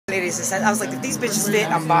Ladies, I was like, if these bitches fit,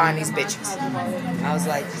 I'm buying these bitches. I was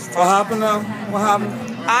like, what happened though? What happened?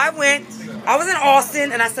 I was in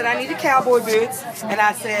Austin and I said I needed cowboy boots, and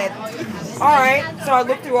I said, alright, so I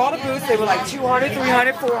looked through all the boots. They were like 200,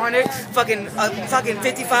 300, 400, fucking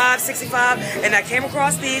 55, 65, and I came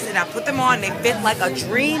across these and I put them on. They fit like a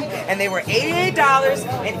dream, and they were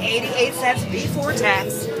 $88.88 before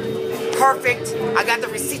tax. Perfect. I got the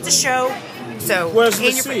receipt to show. So where's the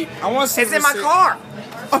receipt? I want to see it's in my car.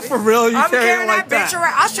 Oh, for real? You I'm carrying carrying like that bitch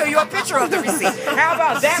around. I'll show you a picture of the receipt. How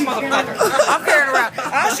about that, motherfucker? I'm carrying around.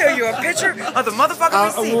 I'll show you a picture of the motherfucking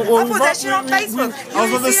receipt. I put that shit on Facebook.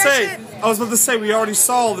 I was about to say we already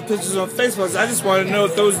saw the pictures on Facebook. I just wanted to know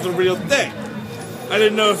if those are the real thing. I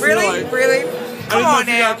didn't know if really. I didn't know if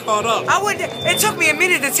you got caught up. I wouldn't. It took me a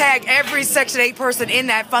minute to tag every Section 8 person in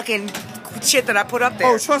that fucking shit that I put up there.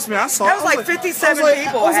 Oh, trust me, I saw. That was like 57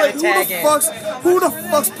 people. I had to tag in. Who the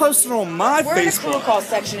fuck's posted on my We're Facebook? in a crew called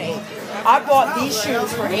Section 8. I bought these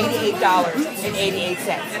shoes for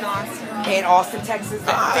 $88.88 in Austin, Texas.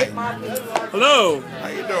 That fit my feet. Hello. How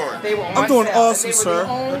you doing? They were on I'm doing sale. awesome, sir.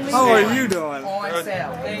 How are you doing? On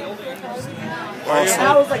sale. Why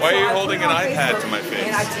are you holding an iPad to my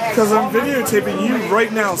face? Because I'm videotaping you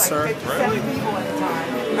right now, sir.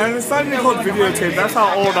 And it's not even called videotape. That's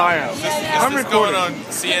how old I am. I'm recording. Going on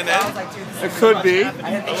CNN? It could be.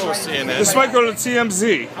 Hello, CNN. This might go to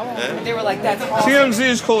TMZ. They were like, that's awesome. TMZ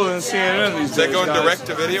is cooler than CNN these days. Is that going guys. direct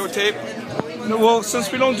to videotape? No, well, since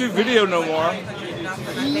we don't do video no more.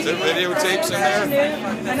 Is there videotapes in there?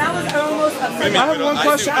 And I was almost upset.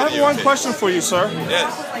 I have one question for you, sir.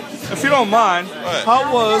 Yes. If you don't mind, What?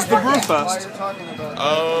 how was the Brewfest? It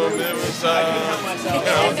was,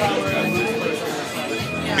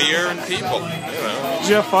 beer and people, Did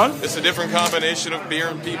you have fun? It's a different combination of beer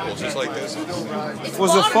and people, just like this.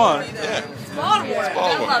 Was it fun? Yeah. Baltimore.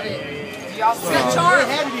 I love it. It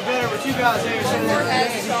had to be better with you guys there.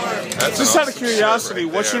 That's Just out of curiosity,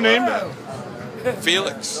 what's your name?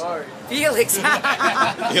 Felix. Felix. You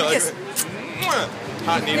like it?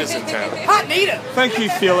 Hot Nita's in town. Hot Nita. Thank you,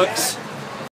 Felix.